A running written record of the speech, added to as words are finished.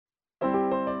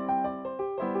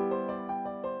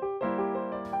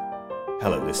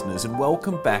Hello listeners and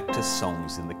welcome back to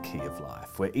Songs in the Key of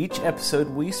Life, where each episode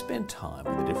we spend time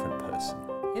with a different person,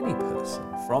 any person,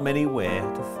 from anywhere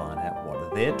to find out what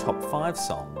are their top 5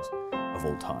 songs of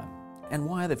all time and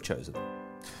why they've chosen them.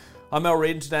 I'm Al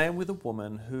Reed, and today I'm with a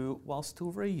woman who, while still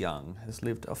very young, has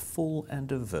lived a full and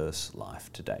diverse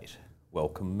life to date.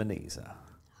 Welcome, Muneeza.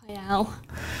 Hi Al.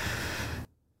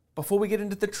 Before we get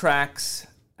into the tracks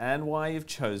and why you've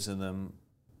chosen them,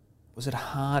 was it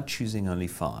hard choosing only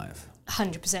 5?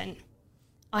 100%.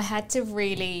 I had to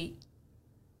really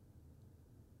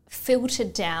filter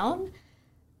down,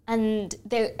 and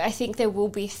I think there will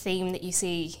be a theme that you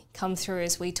see come through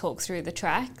as we talk through the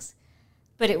tracks,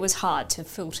 but it was hard to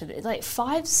filter. Like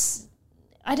 5's,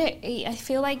 I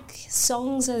feel like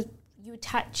songs are, you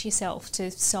attach yourself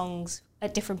to songs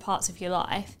at different parts of your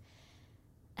life,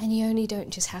 and you only don't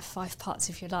just have 5 parts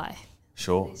of your life.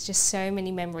 Sure. There's just so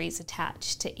many memories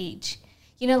attached to each.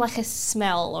 You know, like a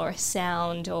smell or a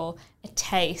sound or a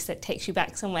taste that takes you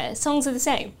back somewhere. Songs are the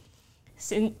same.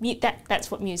 So that's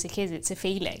what music is. It's a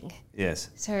feeling. Yes.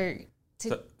 So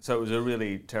it was a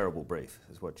really terrible brief,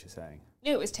 is what you're saying.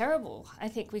 No, it was terrible. I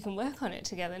think we can work on it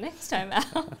together next time,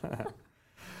 Al.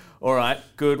 All right,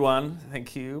 good one.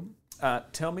 Thank you.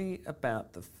 Tell me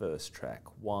about the first track.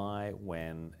 Why,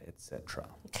 when, etc.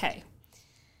 Okay.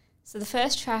 So the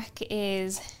first track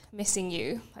is Missing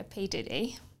You by P.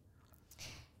 Diddy.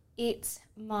 It's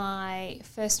my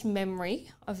first memory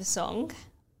of a song,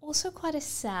 also quite a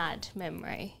sad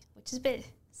memory, which is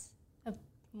a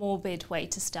morbid way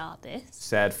to start this.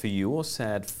 Sad for you or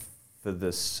sad for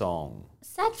the song?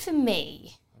 Sad for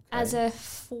me. Okay. As a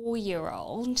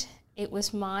 4-year-old, it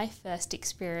was my first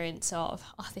experience of,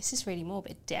 this is really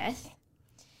morbid, death.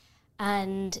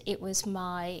 And it was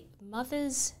my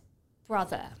mother's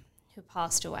brother who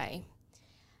passed away.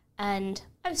 And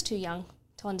I was too young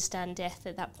to understand death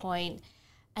at that point.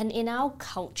 And in our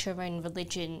culture and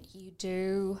religion, you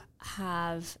do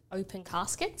have open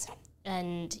caskets.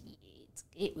 And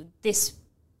this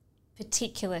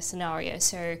particular scenario,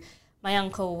 so my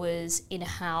uncle was in a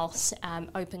house,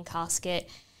 open casket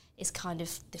is kind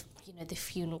of the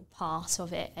funeral part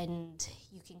of it, and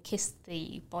you can kiss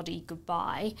the body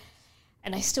goodbye.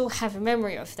 And I still have a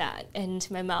memory of that, and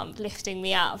my mum lifting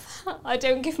me up. Oh,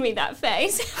 don't give me that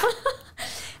face.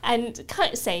 And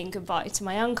kind of saying goodbye to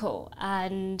my uncle.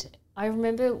 And I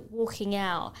remember walking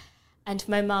out, and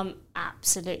my mum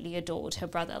absolutely adored her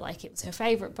brother. Like, it was her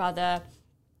favourite brother,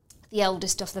 the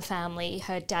eldest of the family.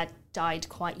 Her dad died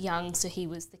quite young, so he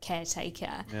was the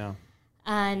caretaker. Yeah.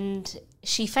 And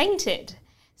she fainted.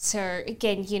 So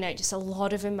again, just a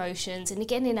lot of emotions. And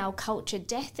again, in our culture,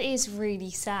 death is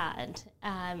really sad.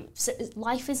 So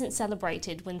life isn't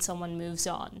celebrated when someone moves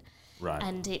on. Right.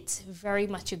 And it's very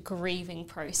much a grieving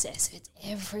process.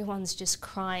 Everyone's just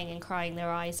crying and crying their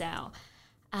eyes out.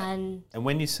 And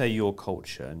when you say your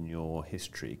culture and your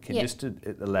history, can you just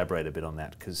elaborate a bit on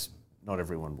that? Because not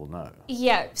everyone will know.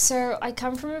 Yeah, so I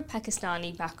come from a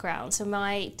Pakistani background. So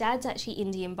my dad's actually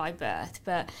Indian by birth,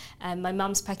 but my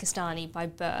mum's Pakistani by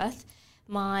birth.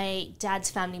 My dad's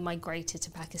family migrated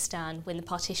to Pakistan when the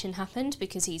partition happened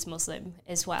because he's Muslim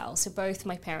as well. So both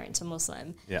my parents are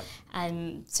Muslim. Yeah.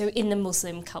 So in the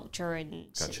Muslim culture and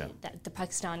the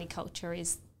Pakistani culture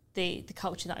is the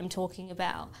culture that I'm talking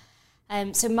about.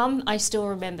 So Mum, I still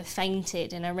remember,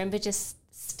 fainted, and I remember just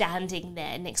standing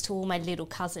there next to all my little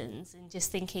cousins and just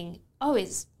thinking,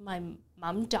 is my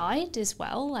mum died as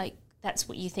well? Like, that's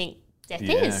what you think death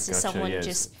is. Gotcha. Someone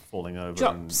just falling over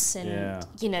drops and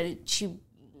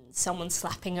someone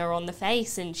slapping her on the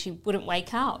face and she wouldn't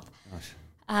wake up.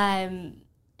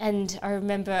 And I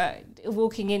remember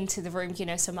walking into the room,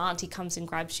 some auntie comes and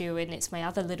grabs you, and it's my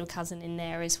other little cousin in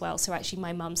there as well. So actually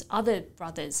my mum's other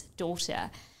brother's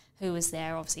daughter who was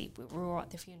there, obviously we were all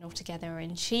at the funeral together,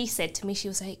 and she said to me, she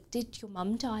was like, did your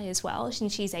mum die as well?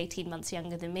 And she's 18 months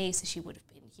younger than me, so she would have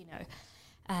been,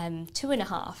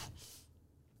 2.5.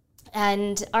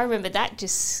 And I remember that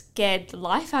just scared the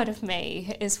life out of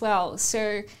me as well.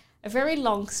 So a very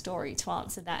long story to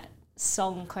answer that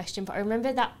song question, but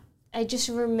I just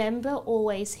remember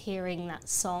always hearing that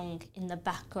song in the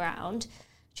background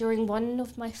during one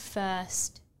of my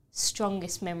first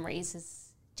strongest memories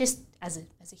as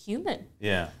a human.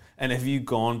 Yeah. And have you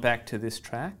gone back to this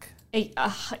track?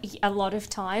 A lot of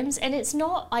times. And it's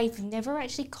not, I've never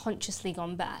actually consciously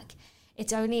gone back.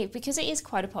 It's only because it is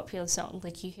quite a popular song.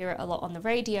 Like, you hear it a lot on the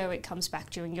radio. It comes back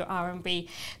during your R&B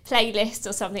playlist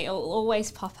or something. It will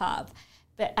always pop up.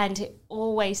 And it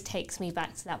always takes me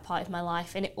back to that part of my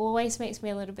life. And it always makes me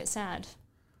a little bit sad.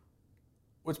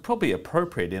 Well, it's probably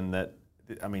appropriate in that,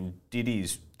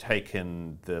 Diddy's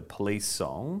taken the Police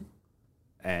song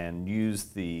and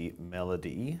used the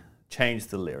melody, changed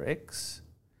the lyrics,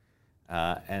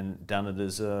 and done it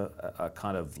as a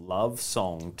kind of love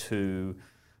song to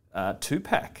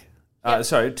Tupac. Yep.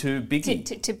 To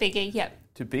Biggie. To Biggie, yep.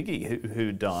 To Biggie,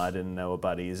 who died, and they were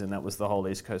buddies, and that was the whole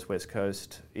East Coast, West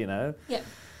Coast, Yep.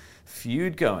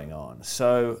 feud going on.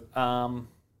 So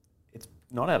it's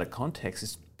not out of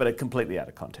context, but completely out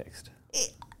of context.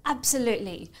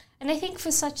 Absolutely. And I think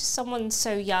for someone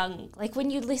so young, like when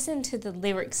you listen to the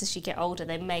lyrics as you get older,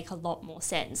 they make a lot more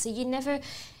sense. So you never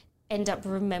end up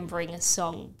remembering a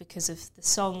song because of the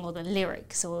song or the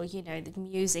lyrics or, the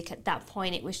music. At that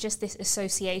point, it was just this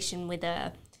association with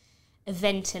a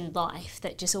event in life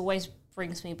that just always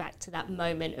brings me back to that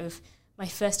moment of my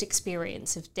first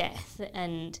experience of death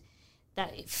and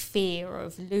that fear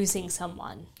of losing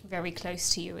someone very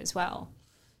close to you as well.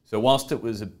 So whilst it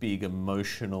was a big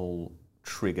emotional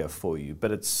trigger for you,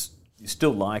 but you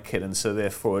still like it, and so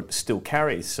therefore it still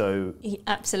carries. So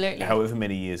absolutely, however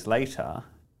many years later,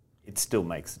 it still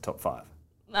makes the top 5.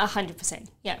 100%,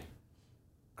 yeah.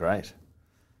 Great.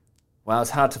 Well,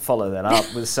 it's hard to follow that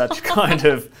up with such kind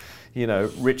of,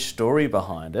 rich story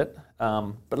behind it.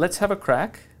 But let's have a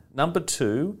crack. Number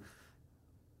 2,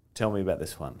 tell me about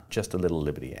this one. Just a Little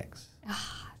Liberty Eggs.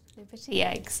 Liberty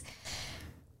Eggs.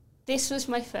 This was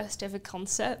my first ever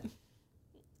concert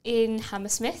in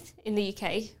Hammersmith in the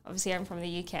UK. Obviously, I'm from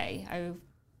the UK. I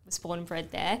was born and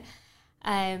bred there.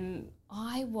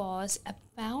 I was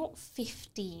about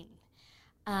 15.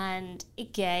 And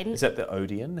again... Is that the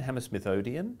Odeon, the Hammersmith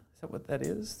Odeon? Is that what that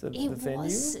is, the venue?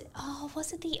 Was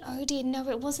it the Odeon? No,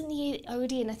 it wasn't the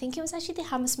Odeon. I think it was actually the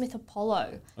Hammersmith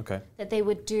Apollo. Okay. That they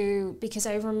would do, because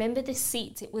I remember the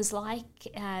seats. It was like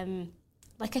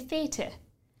a theatre.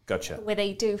 Gotcha. Where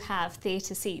they do have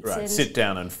theatre seats. Right, and sit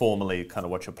down and formally kind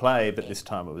of watch a play, but this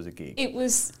time it was a gig. It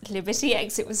was Liberty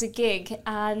X, it was a gig.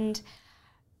 And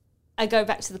I go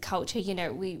back to the culture,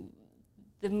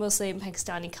 the Muslim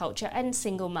Pakistani culture and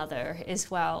single mother as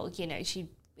well.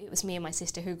 It was me and my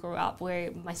sister who grew up,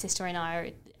 where my sister and I are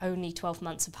only 12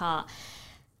 months apart.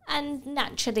 And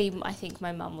naturally, I think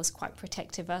my mum was quite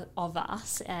protective of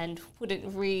us and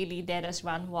wouldn't really let us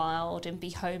run wild and be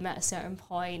home at a certain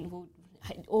point.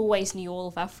 I always knew all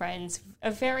of our friends, a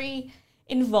very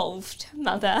involved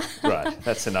mother. Right,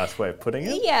 that's a nice way of putting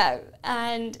it. Yeah,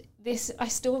 and this, I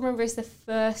still remember, is the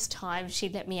first time she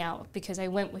let me out, because I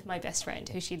went with my best friend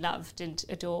who she loved and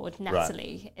adored,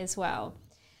 Natalie, as well.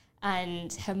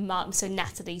 And her mum, so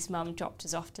Natalie's mum dropped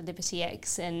us off to Liberty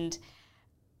X, and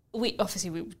we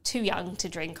were too young to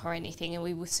drink or anything, and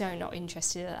we were so not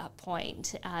interested at that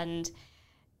point. And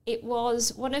it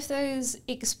was one of those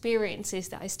experiences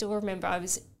that I still remember. I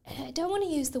don't want to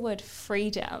use the word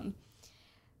freedom,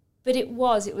 but it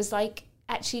was like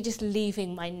actually just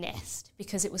leaving my nest,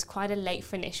 because it was quite a late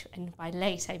finish, and by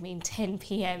late I mean 10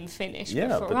 p.m. finish.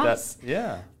 Yeah, but for us,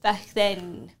 back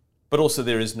then. But also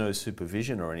there is no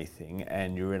supervision or anything,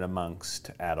 and you're in amongst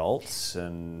adults,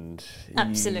 and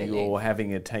absolutely, you're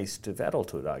having a taste of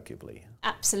adulthood, arguably.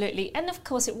 Absolutely. And of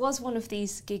course it was one of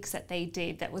these gigs that they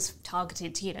did that was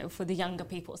targeted, for the younger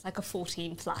people. It's like a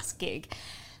 14 plus gig.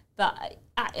 But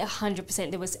at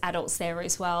 100% there was adults there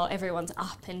as well. Everyone's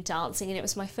up and dancing, and it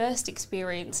was my first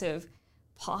experience of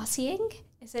partying,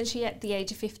 essentially at the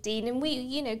age of 15. And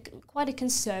we, quite a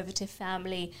conservative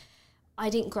family. I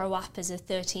didn't grow up as a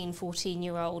 13,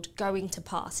 14-year-old going to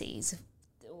parties,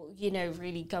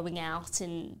 really going out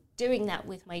and doing that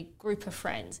with my group of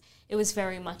friends. It was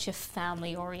very much a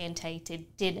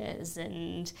family-orientated dinners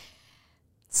and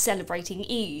celebrating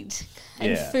Eid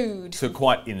and food. So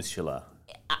quite insular.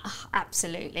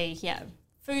 Absolutely, yeah.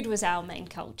 Food was our main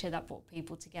culture that brought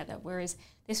people together, whereas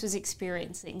this was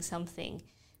experiencing something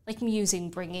like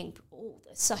music, bringing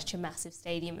such a massive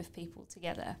stadium of people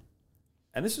together.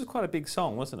 And this was quite a big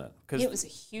song, wasn't it? Because it was a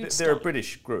huge They're a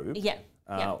British group. Yeah.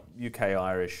 UK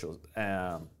Irish.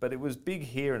 But it was big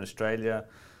here in Australia.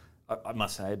 I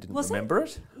must say I didn't remember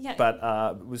it. Yeah. But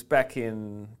it was back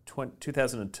in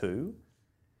 2002.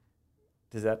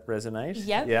 Does that resonate?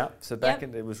 Yep. Yeah. So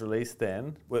it was released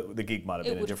then. Well, the gig might have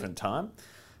been a different time.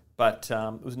 But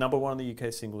it was number 1 on the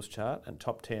UK singles chart and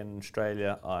top 10 in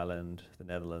Australia, Ireland, the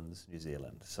Netherlands, New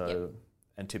Zealand. So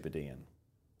Antipodean.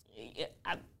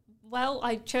 Well,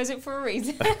 I chose it for a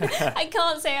reason. I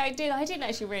can't say I did. I didn't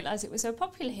actually realise it was so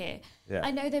popular here. Yeah.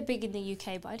 I know they're big in the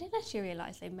UK, but I didn't actually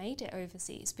realise they made it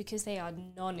overseas, because they are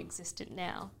non-existent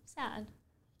now. Sad.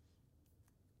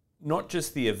 Not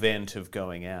just the event of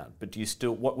going out, but do you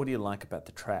still? What do you like about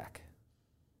the track?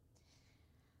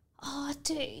 Oh,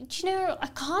 do you know?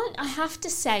 I have to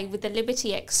say, with the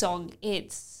Liberty X song,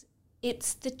 it's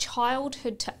the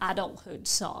childhood to adulthood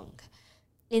song.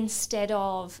 instead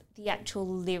of the actual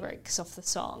lyrics of the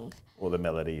song. Or the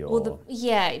melody, or...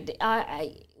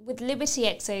 With Liberty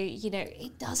XO,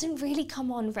 it doesn't really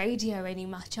come on radio any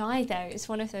much either. It's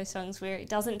one of those songs where it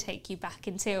doesn't take you back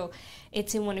until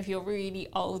it's in one of your really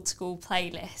old school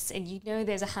playlists, and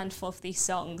there's a handful of these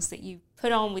songs that you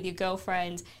put on with your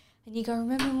girlfriends, and you go,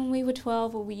 remember when we were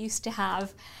 12, or we used to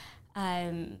have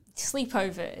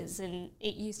sleepovers, and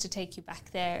it used to take you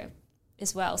back there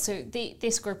as well. So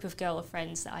this group of girl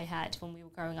friends that I had when we were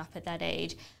growing up at that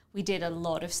age, we did a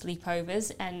lot of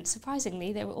sleepovers, and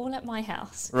surprisingly, they were all at my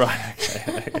house. Right,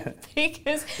 okay.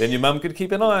 Because then your mum could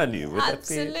keep an eye on you.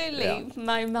 Absolutely. Yeah.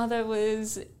 My mother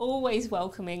was always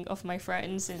welcoming of my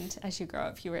friends, and as you grow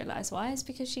up, you realise why. It's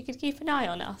because she could keep an eye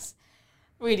on us.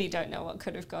 Really don't know what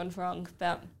could have gone wrong,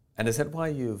 but... And is that why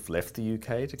you've left the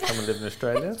UK to come and live in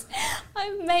Australia? I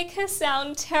make her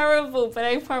sound terrible, but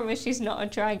I promise she's not a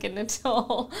dragon at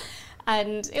all.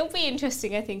 And it'll be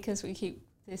interesting, I think, as we keep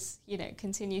this,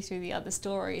 continue through the other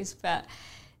stories, but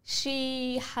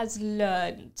she has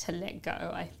learned to let go,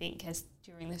 I think, as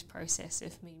during this process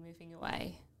of me moving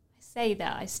away. I say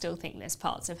that, I still think there's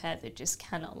parts of her that just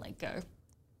cannot let go.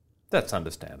 That's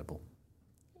understandable.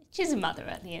 She's a mother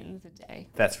at the end of the day.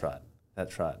 That's right.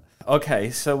 Okay,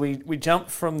 so we jump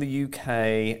from the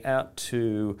UK out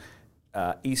to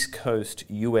East Coast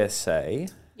USA.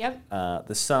 Yep.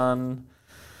 The sun,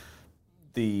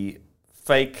 the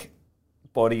fake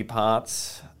body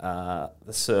parts, the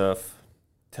surf.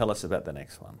 Tell us about the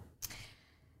next one.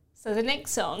 So the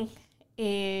next song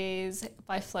is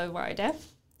by Flo Rida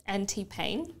and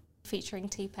T-Pain, featuring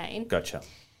T-Pain. Gotcha.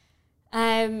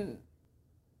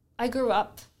 I grew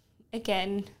up,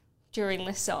 again, during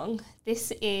this song.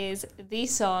 This is the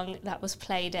song that was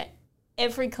played at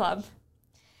every club,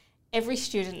 every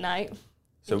student night,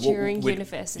 during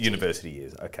university. University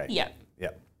years, okay. Yep.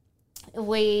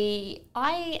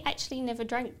 I actually never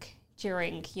drank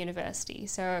during university,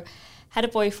 so had a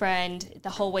boyfriend the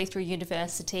whole way through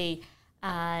university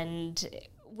and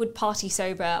would party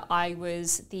sober. I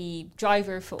was the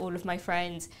driver for all of my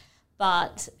friends,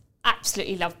 but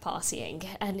absolutely loved partying,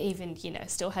 and even,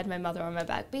 still had my mother on my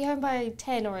back. Be home by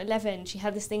 10 or 11. She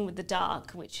had this thing with the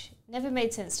dark, which never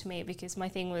made sense to me, because my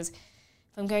thing was,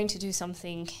 if I'm going to do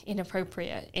something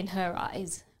inappropriate in her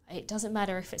eyes, it doesn't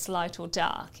matter if it's light or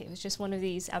dark. It was just one of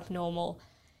these abnormal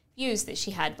views that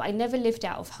she had. But I never lived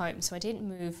out of home, so I didn't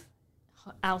move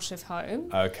out of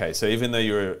home. Okay, so even though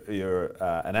you're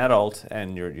an adult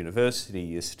and you're at university,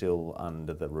 you're still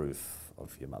under the roof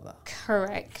of your mother.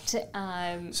 Correct.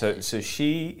 So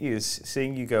she is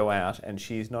seeing you go out, and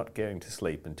she's not going to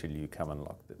sleep until you come and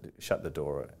shut the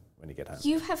door when you get home.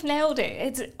 You have nailed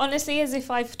it. It's honestly as if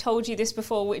I've told you this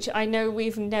before, which I know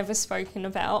we've never spoken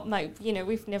about.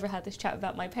 We've never had this chat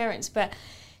about my parents, but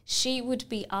she would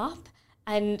be up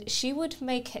and she would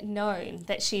make it known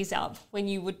that she's up when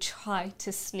you would try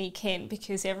to sneak in,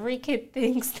 because every kid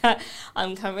thinks that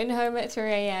I'm coming home at 3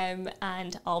 a.m.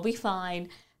 and I'll be fine,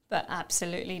 but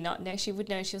absolutely not. No, she would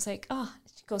know. She was like,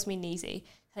 she calls me Neezy.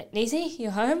 Like, Neezy,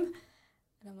 you home?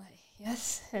 And I'm like,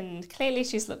 yes, and clearly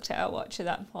she's looked at her watch at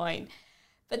that point.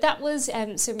 But that was,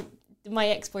 so my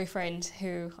ex-boyfriend,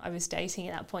 who I was dating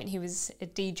at that point, he was a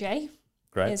DJ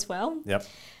as well. Yep.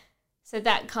 So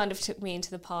that kind of took me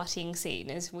into the partying scene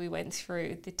as we went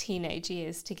through the teenage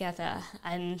years together.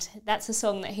 And that's a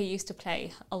song that he used to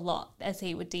play a lot as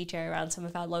he would DJ around some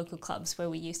of our local clubs where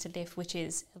we used to live, which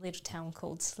is a little town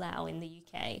called Slough in the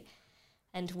UK.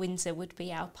 And Windsor would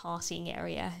be our partying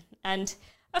area. And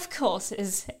of course,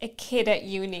 as a kid at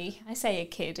uni, I say a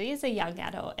kid, he is a young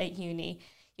adult at uni,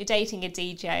 you're dating a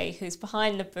DJ who's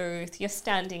behind the booth, you're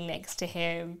standing next to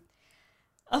him.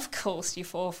 Of course you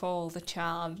fall for all the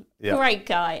charm. Yep. Great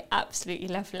guy, absolutely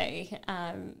lovely.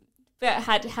 But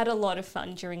had a lot of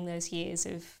fun during those years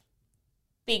of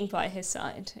being by his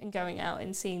side and going out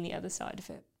and seeing the other side of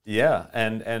it. Yeah,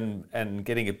 and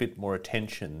getting a bit more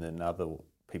attention than other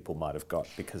people might have got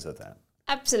because of that.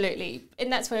 Absolutely.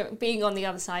 And that's where being on the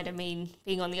other side, I mean,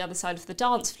 being on the other side of the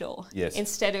dance floor. Yes.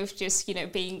 Instead of just,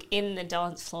 being in the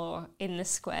dance floor, in the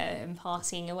square and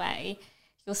partying away,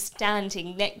 you're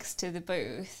standing next to the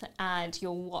booth and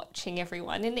you're watching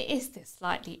everyone. And it is this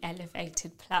slightly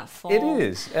elevated platform. It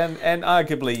is. And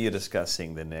arguably you're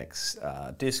discussing the next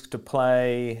disc to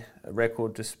play, a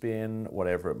record to spin,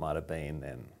 whatever it might have been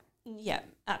then. Yeah,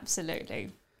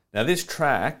 absolutely. Now this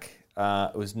track...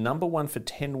 it was number 1 for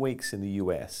 10 weeks in the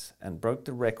US and broke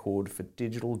the record for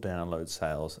digital download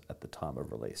sales at the time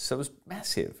of release. So it was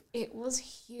massive. It was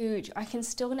huge. I can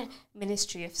still know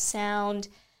Ministry of Sound,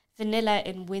 Vanilla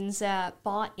in Windsor,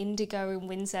 Bar Indigo in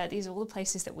Windsor. These are all the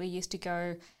places that we used to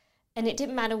go And it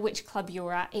didn't matter which club you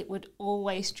were at, it would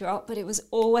always drop. But it was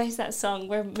always that song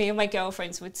where me and my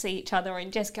girlfriends would see each other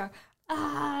and just go,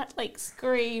 ah, like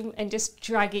scream and just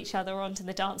drag each other onto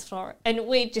the dance floor. And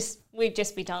we'd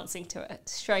just be dancing to it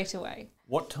straight away.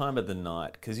 What time of the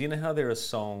night? Because you know how there are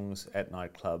songs at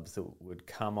nightclubs that would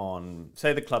come on,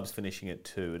 say the club's finishing at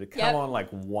 2, it'd come on like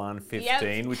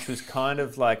 1:15, which was kind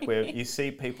of like where you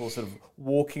see people sort of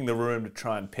walking the room to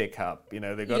try and pick up. You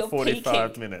know, they've got You're 45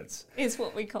 peaking, minutes. Is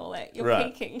what we call it. You're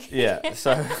Right. peaking. Yeah,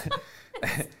 so...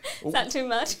 Is that too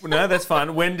much? No, that's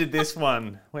fine. When did this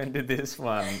one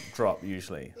drop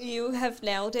usually? You have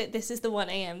nailed it. This is the 1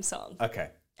 a.m. song. Okay.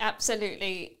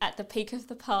 Absolutely. At the peak of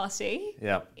the party,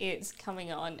 Yeah. it's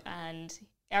coming on and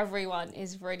everyone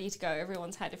is ready to go.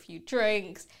 Everyone's had a few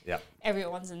drinks. Yeah.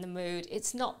 Everyone's in the mood.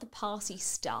 It's not the party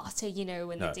starter, you know,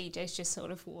 when No. the DJ's just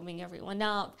sort of warming everyone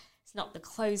up. It's not the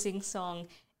closing song.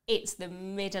 It's the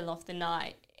middle of the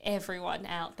night. Everyone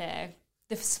out there.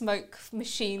 The smoke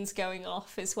machines going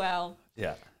off as well.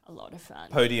 Yeah. A lot of fun.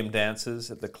 Podium dances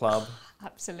at the club.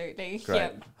 Absolutely. Great.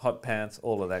 Yep. Hot pants,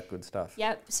 all of that good stuff.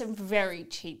 Yep. Some very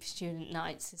cheap student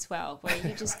nights as well, where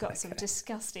you just got some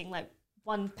disgusting, like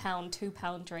 £1,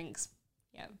 £2 drinks.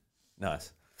 Yeah.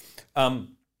 Nice.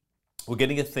 We're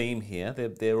getting a theme here.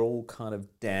 They're all kind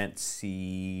of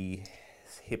dancey,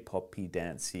 hip-hoppy,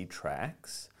 dancey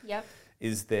tracks. Yep.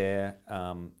 Is there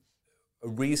a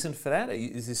reason for that?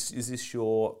 Is this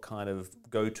your kind of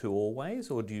go-to always,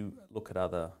 or do you look at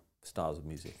other styles of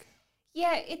music?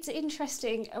 Yeah, it's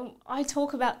interesting. I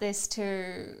talk about this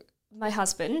to my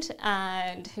husband,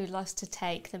 and who loves to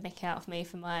take the mick out of me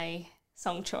for my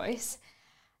song choice,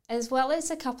 as well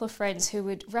as a couple of friends who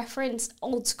would reference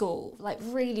old school, like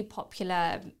really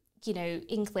popular, you know,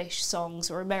 English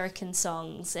songs or American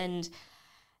songs. And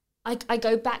I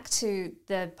go back to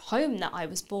the home that I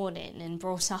was born in and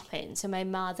brought up in. So my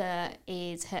mother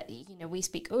we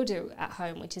speak Urdu at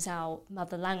home, which is our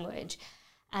mother language.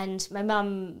 And my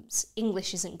mum's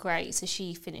English isn't great, so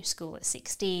she finished school at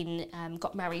 16,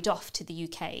 got married off to the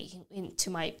UK to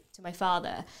my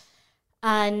father.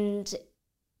 And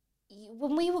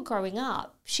when we were growing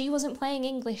up, she wasn't playing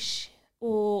English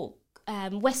or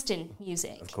Western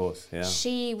music. Of course, yeah.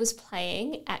 She was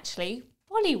playing, actually,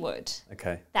 Bollywood.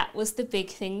 Okay. That was the big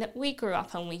thing that we grew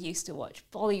up on. We used to watch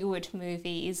Bollywood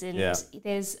movies, and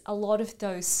there's a lot of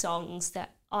those songs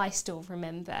that I still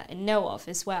remember and know of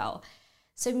as well.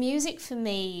 So music for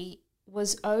me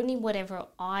was only whatever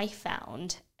I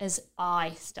found as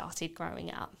I started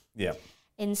growing up. Yeah.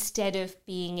 Instead of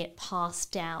being it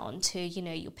passed down to, you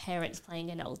know, your parents playing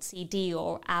an old CD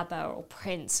or ABBA or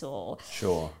Prince or...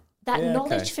 Sure. That Yeah,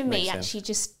 knowledge okay. for me Makes actually sense.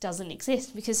 just doesn't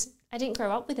exist because I didn't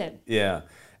grow up with it. Yeah.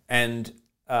 And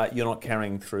you're not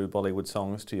carrying through Bollywood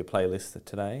songs to your playlist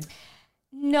today?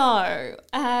 No.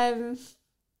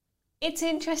 It's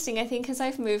interesting. I think as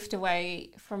I've moved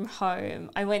away from home,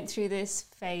 I went through this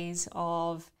phase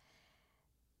of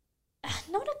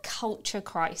not a culture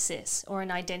crisis or an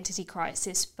identity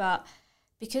crisis, but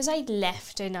because I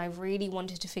left and I really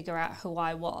wanted to figure out who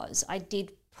I was, I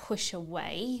did push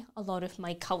away a lot of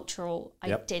my cultural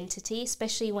identity,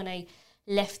 especially when I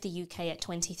left the UK at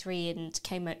 23 and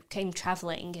came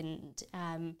travelling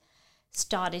and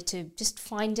started to just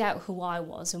find out who I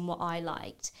was and what I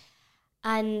liked.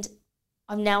 And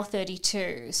I'm now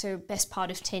 32, so best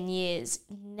part of 10 years.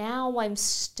 Now I'm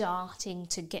starting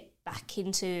to get back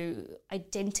into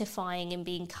identifying and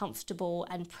being comfortable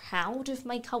and proud of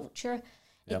my culture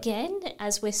again,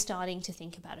 as we're starting to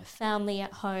think about a family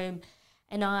at home.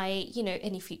 And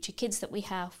any future kids that we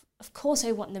have, of course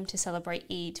I want them to celebrate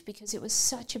Eid because it was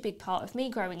such a big part of me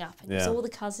growing up. And it's all the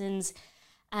cousins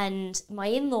and my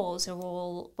in-laws are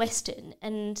all Western.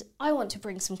 And I want to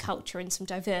bring some culture and some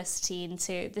diversity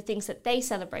into the things that they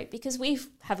celebrate because we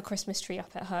have a Christmas tree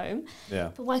up at home.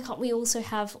 Yeah. But why can't we also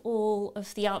have all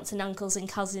of the aunts and uncles and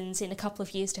cousins in a couple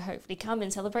of years to hopefully come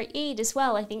and celebrate Eid as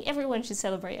well? I think everyone should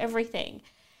celebrate everything.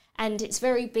 And it's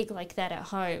very big like that at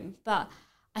home. But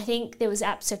I think there was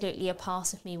absolutely a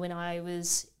part of me when I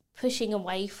was pushing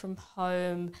away from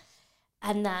home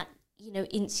and that,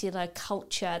 insular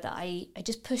culture that I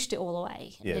just pushed it all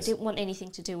away. And I didn't want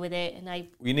anything to do with it. And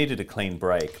you needed a clean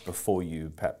break before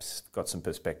you perhaps got some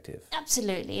perspective.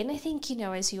 Absolutely. And I think,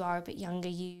 as you are a bit younger,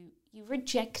 you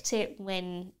reject it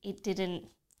when it didn't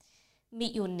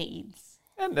meet your needs.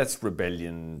 And that's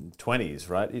rebellion 20s,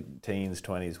 right? Teens,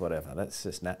 20s, whatever. That's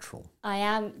just natural. I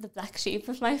am the black sheep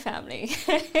of my family.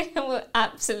 We're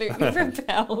absolutely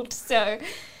rebelled. So,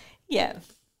 yeah.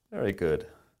 Very good.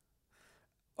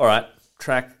 All right,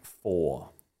 track 4.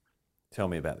 Tell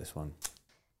me about this one.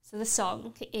 So the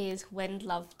song is When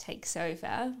Love Takes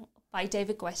Over, by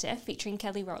David Guetta featuring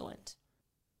Kelly Rowland.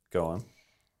 Go on.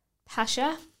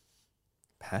 Pasha.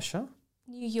 Pasha?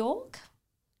 New York.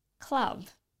 Club.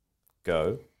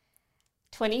 Go.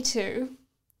 22.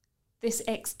 This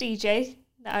ex-DJ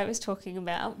that I was talking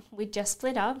about, we'd just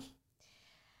split up.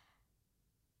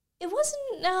 It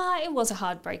was a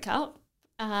hard breakup.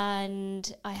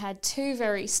 And I had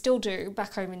still do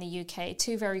back home in the UK,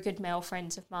 two very good male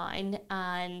friends of mine,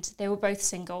 and they were both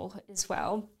single as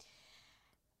well.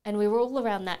 And we were all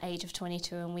around that age of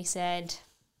 22, and we said,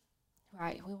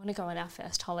 right, we want to go on our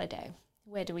first holiday.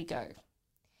 Where do we go?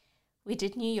 We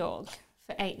did New York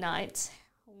for 8 nights,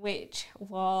 which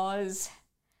was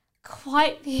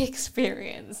quite the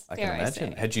experience. I can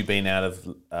imagine. Had you been out of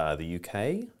the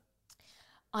UK?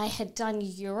 I had done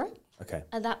Europe. Okay.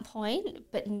 At that point,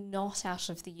 but not out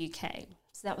of the UK.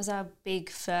 So that was our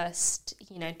big first,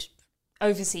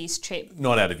 overseas trip.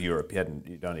 Not out of Europe.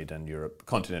 You'd only done Europe,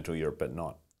 continental Europe, but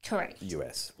not correct.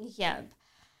 US. Yeah.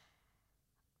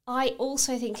 I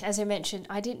also think, as I mentioned,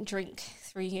 I didn't drink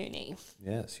through uni.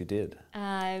 Yes, you did.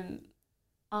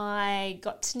 I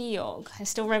got to New York. I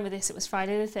still remember this. It was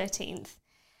Friday the 13th,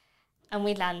 and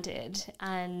we landed.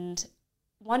 And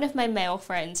one of my male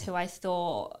friends, who I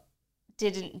thought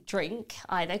didn't drink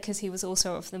either because he was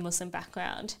also of the Muslim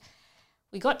background.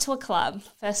 We got to a club,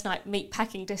 first night,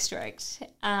 Meatpacking District,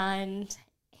 and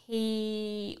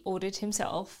he ordered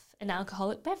himself an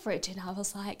alcoholic beverage. And I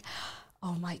was like,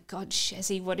 oh my God,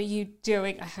 Shezzy, what are you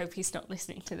doing? I hope he's not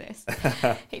listening to this.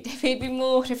 He'd be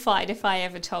mortified if I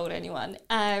ever told anyone.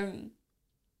 And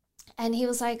he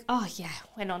was like, oh yeah,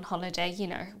 went on holiday,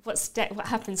 what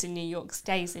happens in New York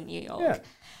stays in New York. Yeah.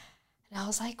 And I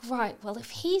was like, right, well, if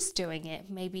he's doing it,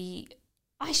 maybe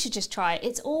I should just try it.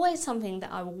 It's always something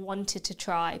that I wanted to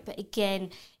try. But again,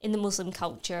 in the Muslim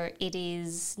culture, it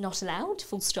is not allowed,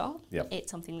 full stop. Yep.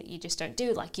 It's something that you just don't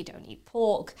do, like you don't eat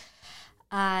pork.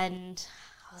 And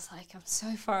I was like, I'm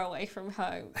so far away from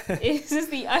home. This is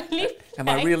the only Am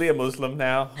I really a Muslim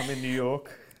now? I'm in New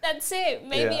York. That's it.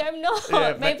 Maybe I'm not.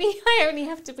 Yeah, maybe I only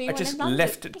have to be I when just I'm London.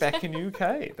 left it back in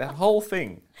UK, that whole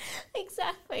thing.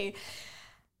 Exactly.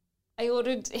 They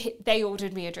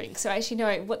ordered me a drink. So actually,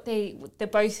 no,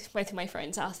 both of my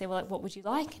friends asked, they were like, what would you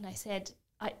like? And I said,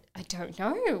 I don't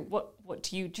know. What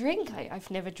do you drink? I've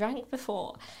never drank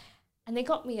before. And they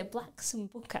got me a black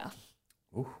Sambuca.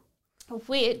 Ooh.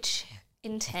 Which,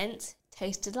 intense,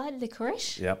 tasted like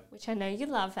licorice. Yep. Which I know you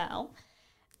love, Al.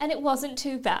 And it wasn't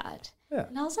too bad. Yeah.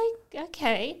 And I was like,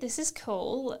 okay, this is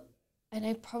cool. And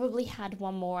I probably had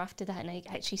one more after that. And I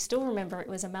actually still remember it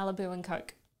was a Malibu and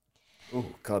Coke. Oh,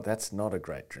 God, that's not a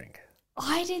great drink.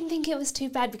 I didn't think it was too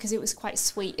bad because it was quite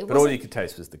sweet. But all you could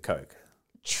taste was the Coke.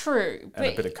 True. And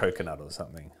a bit of coconut or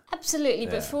something. Absolutely. Yeah.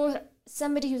 But for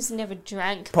somebody who's never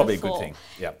drank probably before, a good thing.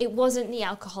 Yeah. It wasn't the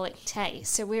alcoholic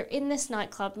taste. So we're in this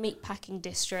nightclub, Meatpacking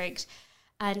District,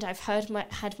 and I've had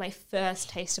my first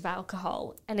taste of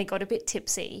alcohol, and I got a bit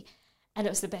tipsy, and it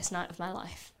was the best night of my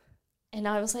life. And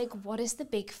I was like, what is the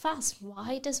big fuss?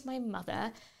 Why does my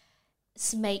mother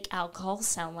make alcohol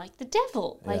sound like the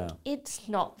devil? Like, it's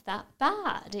not that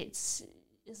bad. It's,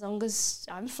 as long as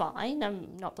I'm fine,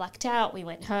 I'm not blacked out. We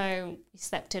went home, we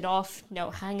slept it off, no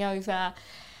hangover,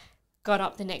 got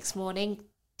up the next morning,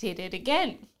 did it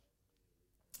again.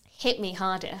 Hit me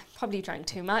harder. Probably drank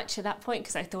too much at that point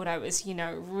because I thought I was,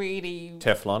 really...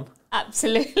 Teflon?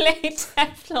 Absolutely,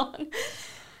 Teflon.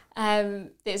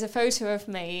 There's a photo of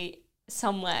me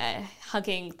somewhere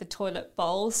hugging the toilet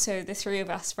bowl. So the three of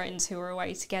us friends who were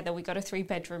away together, we got a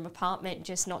 3-bedroom apartment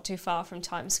just not too far from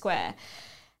Times Square.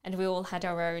 And we all had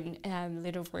our own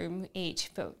little room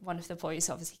each. But one of the boys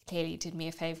obviously clearly did me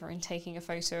a favour in taking a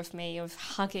photo of me of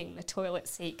hugging the toilet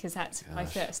seat because that's my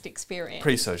first experience.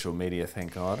 Pre-social media,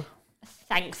 thank God.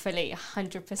 Thankfully,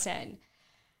 100%.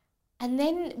 And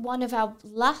then one of our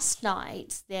last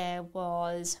nights, there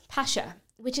was Pasha,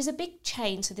 which is a big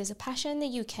chain. So there's a Pasha in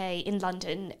the UK, in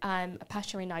London, a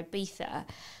Pasha in Ibiza,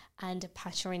 and a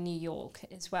Pasha in New York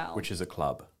as well. Which is a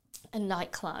club. A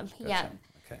nightclub, Gotcha. yeah.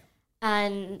 Okay.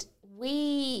 And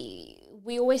we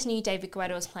always knew David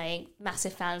Guetta was playing,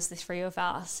 massive fans, the three of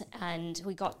us, and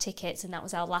we got tickets, and that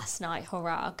was our last night,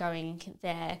 hurrah, going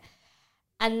there.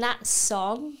 And that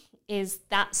song is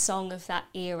that song of that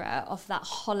era, of that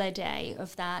holiday,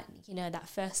 of that, that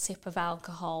first sip of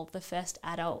alcohol, the first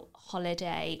adult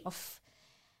holiday, of,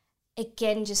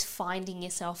 again, just finding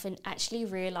yourself and actually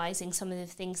realising some of the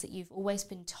things that you've always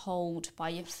been told by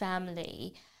your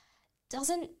family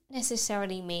doesn't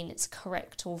necessarily mean it's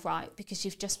correct or right, because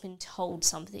you've just been told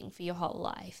something for your whole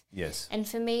life. Yes. And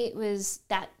for me, it was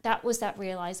that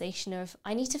realization of,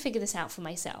 I need to figure this out for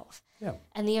myself. Yeah.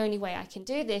 And the only way I can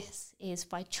do this is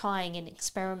by trying and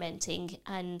experimenting.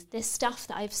 And there's stuff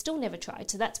that I've still never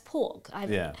tried. So that's pork.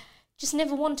 I've just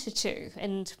never wanted to.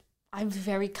 And I'm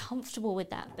very comfortable with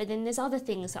that. But then there's other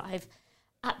things that I've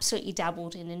absolutely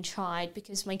dabbled in and tried,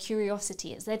 because my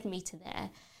curiosity has led me to there.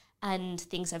 And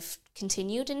things I've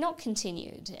continued and not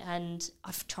continued. And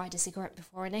I've tried a cigarette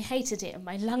before and I hated it and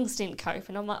my lungs didn't cope.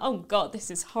 And I'm like, oh God,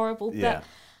 this is horrible. Yeah. But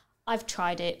I've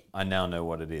tried it. I now know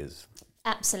what it is.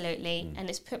 Absolutely. And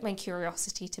it's put my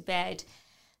curiosity to bed.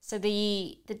 So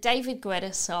the David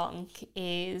Guetta song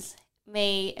is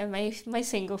me and my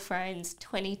single friends,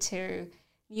 22,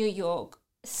 New York,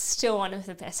 still one of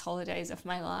the best holidays of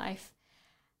my life.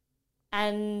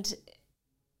 And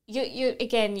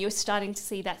you're starting to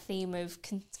see that theme of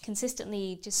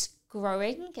consistently just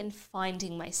growing and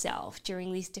finding myself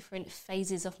during these different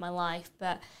phases of my life.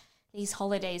 But these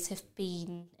holidays have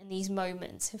been, and these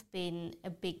moments have been, a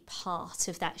big part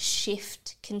of that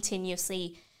shift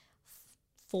continuously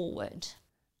forward.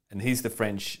 And he's the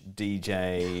French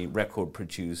DJ, record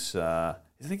producer.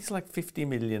 I think it's like 50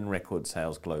 million record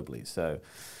sales globally. So,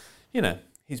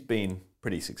 he's been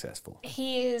pretty successful.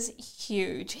 He is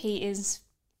huge. He is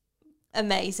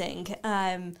amazing.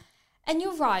 And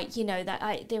you're right,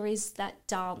 that there is that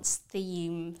dance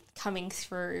theme coming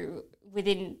through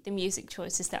within the music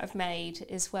choices that I've made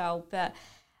as well. But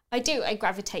I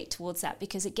gravitate towards that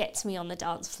because it gets me on the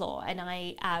dance floor, and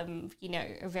I am,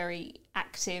 a very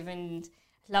active and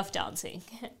love dancing.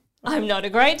 I'm not a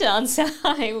great dancer.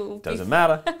 Doesn't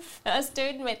matter. First to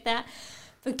admit that.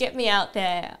 But get me out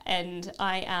there, and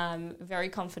I am very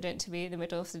confident to be in the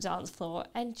middle of the dance floor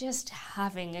and just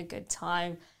having a good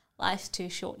time. Life's too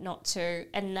short not to,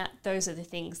 and those are the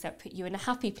things that put you in a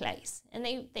happy place, and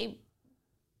they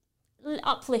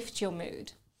uplift your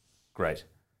mood. Great.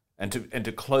 And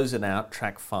to close it out,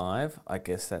 track 5, I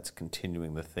guess that's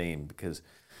continuing the theme, because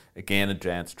again, a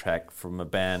dance track from a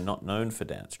band not known for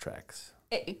dance tracks.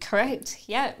 Correct,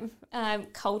 yeah.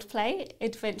 Coldplay,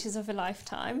 Adventures of a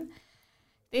Lifetime.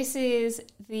 This is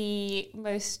the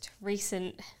most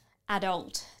recent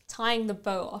adult tying the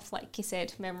bow off, like you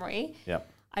said, memory. Yep.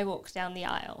 I walked down the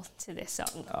aisle to this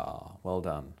song. Oh, well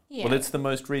done. Yeah. Well, it's the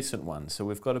most recent one, so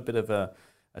we've got a bit of a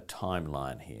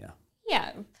timeline here.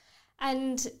 Yeah,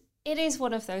 and it is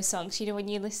one of those songs, when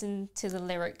you listen to the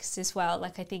lyrics as well,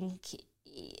 like I think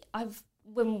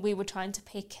when we were trying to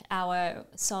pick our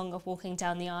song of Walking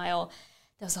Down the Aisle,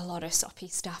 there was a lot of soppy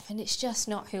stuff, and it's just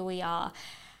not who we are.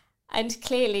 And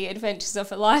clearly Adventures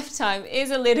of a Lifetime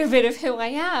is a little bit of who I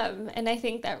am. And I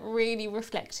think that really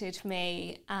reflected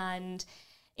me. And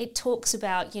it talks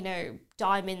about,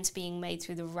 diamonds being made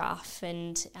through the rough,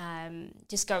 and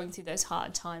just going through those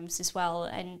hard times as well.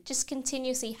 And just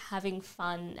continuously having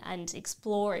fun and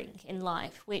exploring in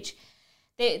life, which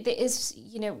there is,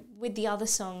 with the other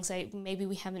songs, maybe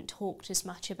we haven't talked as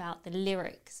much about the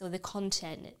lyrics or the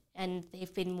content. And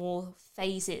they've been more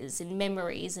phases and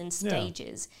memories and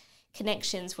stages. Yeah.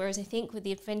 Connections, whereas I think with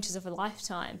the Adventures of a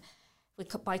Lifetime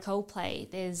by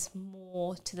Coldplay, there's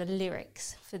more to the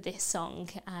lyrics for this song,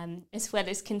 as well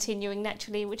as continuing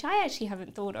naturally, which I actually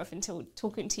haven't thought of until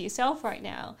talking to yourself right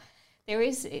now.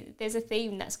 There's a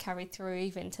theme that's carried through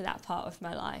even to that part of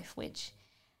my life, which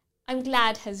I'm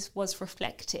glad was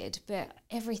reflected. But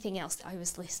everything else that I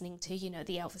was listening to,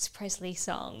 the Elvis Presley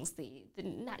songs, the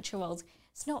Natural World,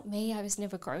 it's not me. I was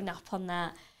never grown up on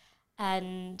that,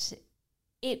 and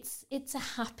it's a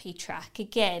happy track.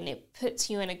 Again, it puts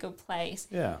you in a good place.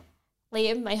 Yeah.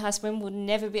 Liam, my husband, will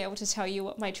never be able to tell you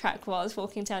what my track was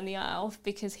walking down the aisle,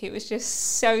 because he was just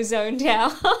so zoned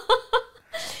out.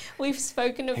 We've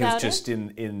spoken about it. He was just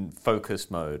in focus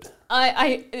mode.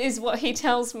 I is what he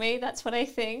tells me. That's what I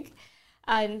think.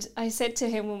 And I said to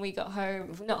him when we got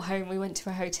home, not home, we went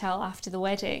to a hotel after the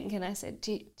wedding, and I said,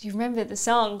 do you remember the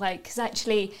song? Like, because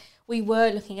actually we were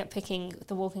looking at picking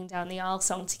the Walking Down the Aisle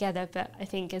song together, but I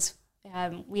think as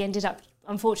we ended up,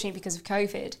 unfortunately because of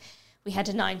COVID, we had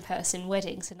a 9-person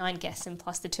wedding, so 9 guests and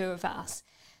plus the 2 of us.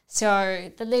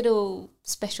 So the little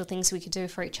special things we could do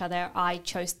for each other, I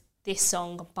chose this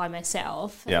song by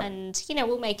myself. Yep. And,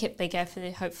 we'll make it bigger for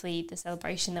hopefully the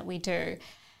celebration that we do.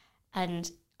 And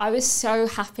I was so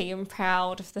happy and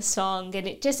proud of the song, and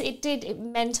it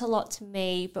meant a lot to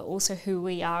me, but also who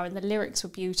we are, and the lyrics were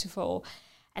beautiful.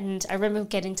 And I remember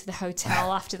getting to the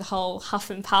hotel after the whole huff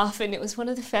and puff, and it was one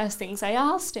of the first things I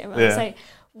asked him. I was like,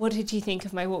 what did you think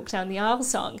of my Walk Down the Aisle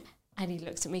song? And he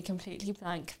looked at me completely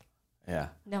blank. Yeah.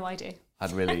 No idea.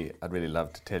 I'd really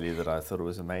love to tell you that I thought it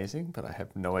was amazing, but I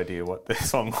have no idea what the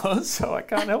song was, so I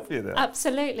can't help you there.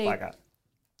 Absolutely. Bugger.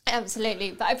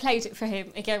 Absolutely. But I played it for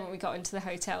him again when we got into the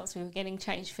hotels. We were getting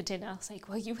changed for dinner. I was like,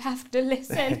 well, you have to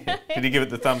listen. Did he give it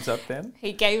the thumbs up then?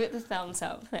 He gave it the thumbs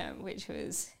up, which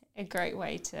was a great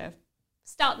way to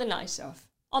start the night off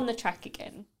on the track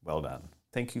again. Well done.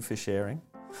 Thank you for sharing.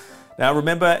 Now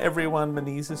remember, everyone,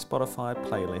 Muneeza's Spotify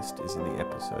playlist is in the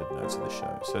episode notes of the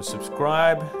show. So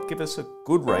subscribe, give us a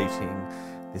good rating.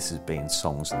 This has been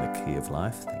Songs in the Key of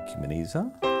Life. Thank you,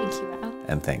 Muneeza. Thank you, Al.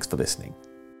 And thanks for listening.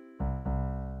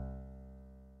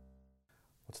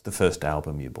 What's the first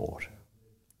album you bought?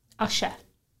 Usher.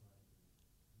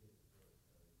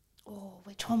 Oh,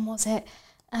 which one was it?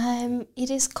 It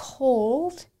is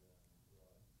called...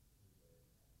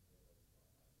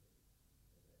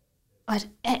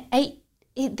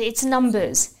 It's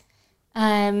numbers.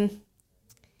 And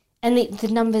the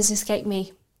numbers escape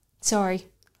me. Sorry.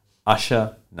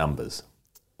 Usher, Numbers.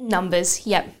 Numbers,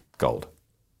 yep. Gold.